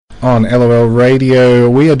On LOL Radio,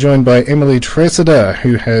 we are joined by Emily Tresidder,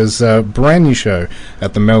 who has a brand new show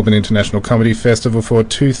at the Melbourne International Comedy Festival for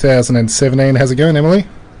 2017. How's it going, Emily?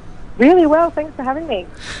 Really well, thanks for having me.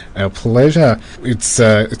 Our pleasure. It's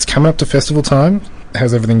coming up to festival time.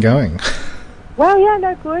 How's everything going? Well, yeah,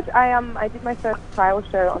 no, good. I did my first trial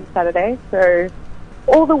show on Saturday, so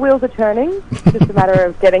all the wheels are turning. Just a matter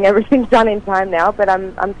of getting everything done in time now, but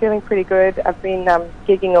I'm feeling pretty good. I've been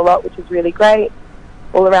gigging a lot, which is really great,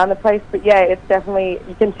 all around the place. But yeah, it's definitely,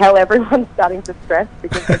 you can tell everyone's starting to stress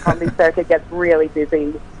because the comedy circuit gets really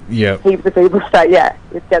busy. Yeah. Heaps of people start,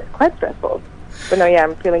 it gets quite stressful. But no, yeah,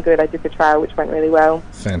 I'm feeling good. I did the trial, which went really well.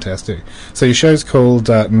 Fantastic. So your show's called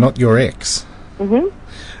Not Your Ex. Mm-hmm.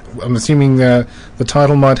 I'm assuming the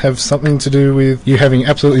title might have something to do with you having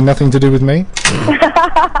absolutely nothing to do with me?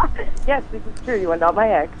 Yes, this is true. You are not my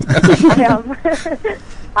ex. It's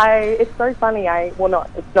so funny.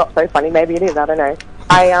 It's not so funny. Maybe it is. I don't know.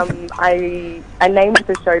 I named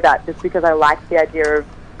the show that just because I like the idea of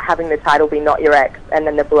having the title be Not Your Ex and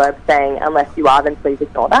then the blurb saying, unless you are, then please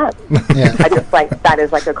ignore that. Yeah. I just like that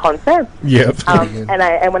as like a concept. Yep.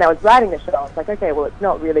 And when I was writing the show, I was like, okay, well, it's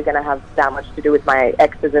not really going to have that much to do with my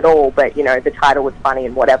exes at all, but, you know, the title was funny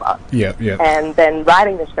and whatever. Yeah, yeah. And then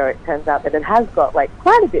writing the show, it turns out that it has got, like,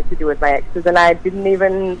 quite a bit to do with my exes, and I didn't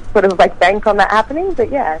even sort of, like, bank on that happening, but,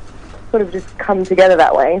 yeah, sort of just come together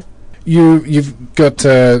that way. You've got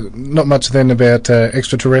not much then about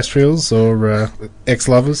extraterrestrials or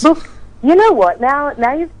ex-lovers? Look, you know what? Now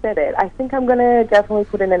you've said it, I think I'm going to definitely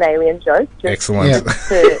put in an alien joke. Excellent.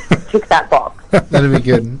 To tick that box. That'd be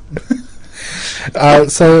good.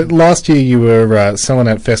 So last year you were selling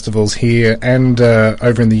out festivals here and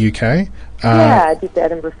over in the UK. Yeah, I did the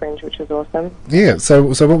Edinburgh Fringe, which was awesome. Yeah, so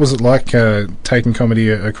what was it like taking comedy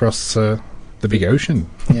across the big ocean?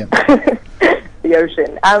 Yeah. The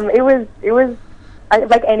ocean. It was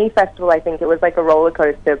like any festival. I think it was like a roller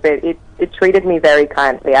coaster, but it treated me very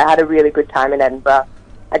kindly. I had a really good time in Edinburgh.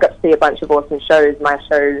 I got to see a bunch of awesome shows. My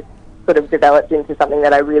show sort of developed into something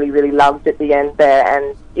that I really, really loved at the end there,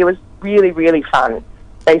 and it was really, really fun.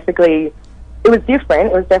 Basically, it was different.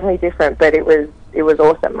 It was definitely different, but it was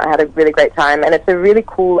awesome. I had a really great time, and it's a really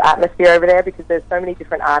cool atmosphere over there because there's so many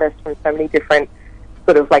different artists from so many different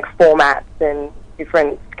sort of like formats and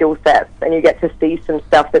different skill sets, and you get to see some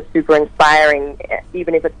stuff that's super inspiring,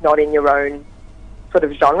 even if it's not in your own sort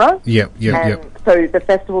of genre. Yep. So the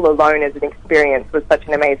festival alone as an experience was such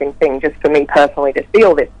an amazing thing, just for me personally to see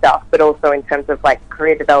all this stuff, but also in terms of like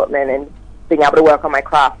career development and being able to work on my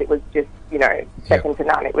craft. It was just, second to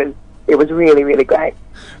none. It was really, really great.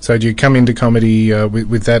 So do you come into comedy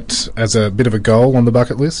with that as a bit of a goal on the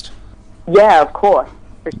bucket list? Yeah, of course,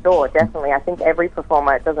 for sure, definitely. I think every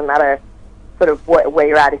performer, it doesn't matter sort of where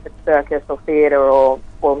you're at, if it's circus or theatre or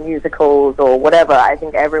musicals or whatever, I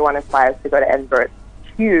think everyone aspires to go to Edinburgh.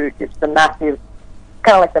 It's huge. It's the massive,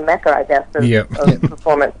 kind of like the mecca, I guess, of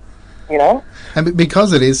performance, you know? And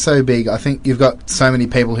because it is so big, I think you've got so many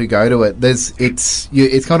people who go to it. It's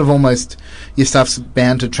kind of almost, your stuff's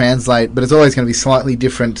bound to translate, but it's always going to be slightly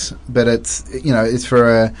different, but it's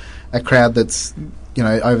for a crowd that's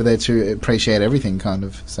over there to appreciate everything, kind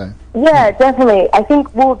of. So yeah, definitely. I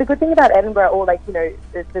think, well, the good thing about Edinburgh, or like, the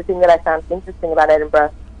thing that I found interesting about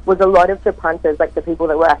Edinburgh was a lot of the punters, like the people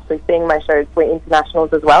that were actually seeing my shows, were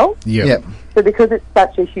internationals as well. Yeah. So because it's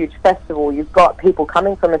such a huge festival, you've got people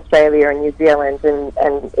coming from Australia and New Zealand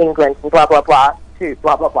and England and blah, blah, blah, to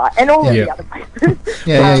blah, blah, blah, and all of the other places.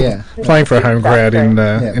 Yeah. Playing for a home crowd in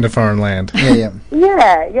a foreign land. Yeah.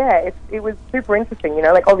 It was super interesting,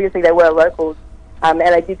 like obviously there were locals, and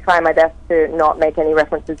I did try my best to not make any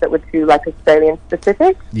references that were too, like,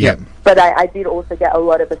 Australian-specific. Yeah. But I did also get a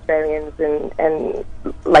lot of Australians and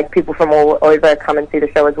like, people from all over come and see the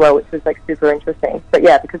show as well, which was, like, super interesting. But,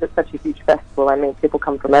 yeah, because it's such a huge festival, I mean, people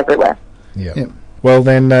come from everywhere. Yeah. Well,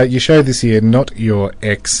 then, your show this year, Not Your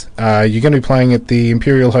Ex, you're going to be playing at the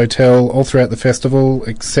Imperial Hotel all throughout the festival,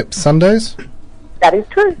 except Sundays? That is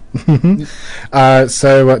true.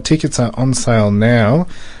 So tickets are on sale now.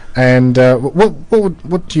 And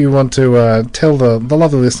what do you want to tell the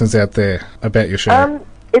lovely listeners out there about your show?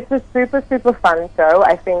 It's a super, super fun show.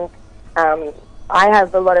 I think I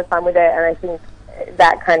have a lot of fun with it, and I think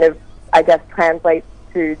that kind of, I guess, translates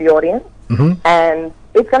to the audience. Mm-hmm. And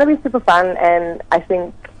it's going to be super fun, and I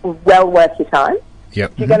think well worth your time.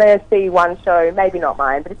 Yep. If you're going to see one show, maybe not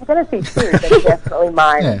mine, but if you're going to see two, then definitely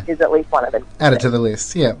mine is at least one of them. Add it to the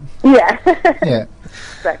list, yeah. Yeah. Yeah.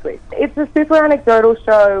 Exactly. It's a super anecdotal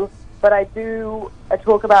show, but I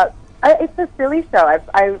talk about... it's a silly show.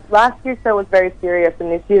 Last year's show was very serious, and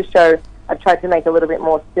this year's show, I've tried to make a little bit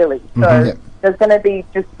more silly. So Yep. there's going to be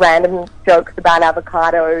just random jokes about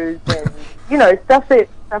avocados and, you know, stuff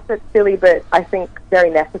that's silly, but I think very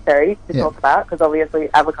necessary to Yeah. talk about, because obviously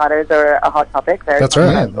avocados are a hot topic. Very That's right.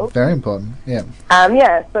 Yeah, controversial. very important. Yeah.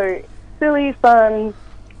 Yeah, so silly, fun,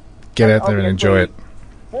 Get And out there and enjoy it.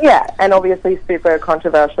 yeah, and obviously super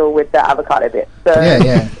controversial with the avocado bit. So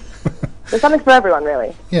Yeah. there's something for everyone,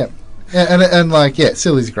 really. Yeah. And like, yeah,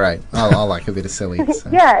 silly's great. I like a bit of silly. So.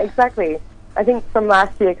 Yeah, exactly. I think from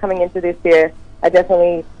last year coming into this year, I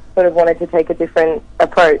definitely sort of wanted to take a different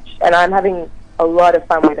approach, and I'm having a lot of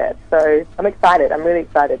fun with it. So I'm excited. I'm really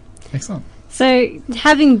excited. Excellent. So,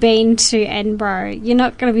 having been to Edinburgh, you're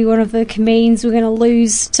not going to be one of the comedians we're going to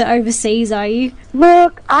lose to overseas, are you?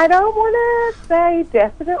 Look, I don't want to say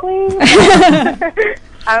definitely.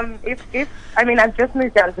 If I mean, I've just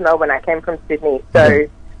moved down to Melbourne. I came from Sydney, so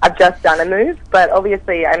I've just done a move. But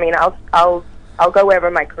obviously, I mean, I'll go wherever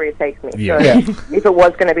my career takes me. Yeah. So Yeah. if it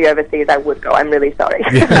was going to be overseas, I would go. I'm really sorry.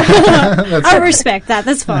 That's I respect that,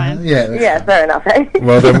 that's fine. yeah. That's Yeah, fair enough. Eh?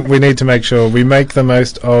 Well, then we need to make sure we make the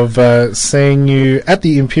most of seeing you at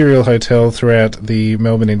the Imperial Hotel throughout the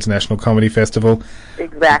Melbourne International Comedy Festival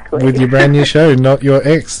Exactly. with your brand new show, Not Your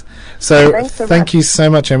Ex. So Thanks so thank much. you so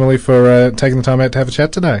much, Emily, for taking the time out to have a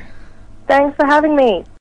chat today. Thanks for having me.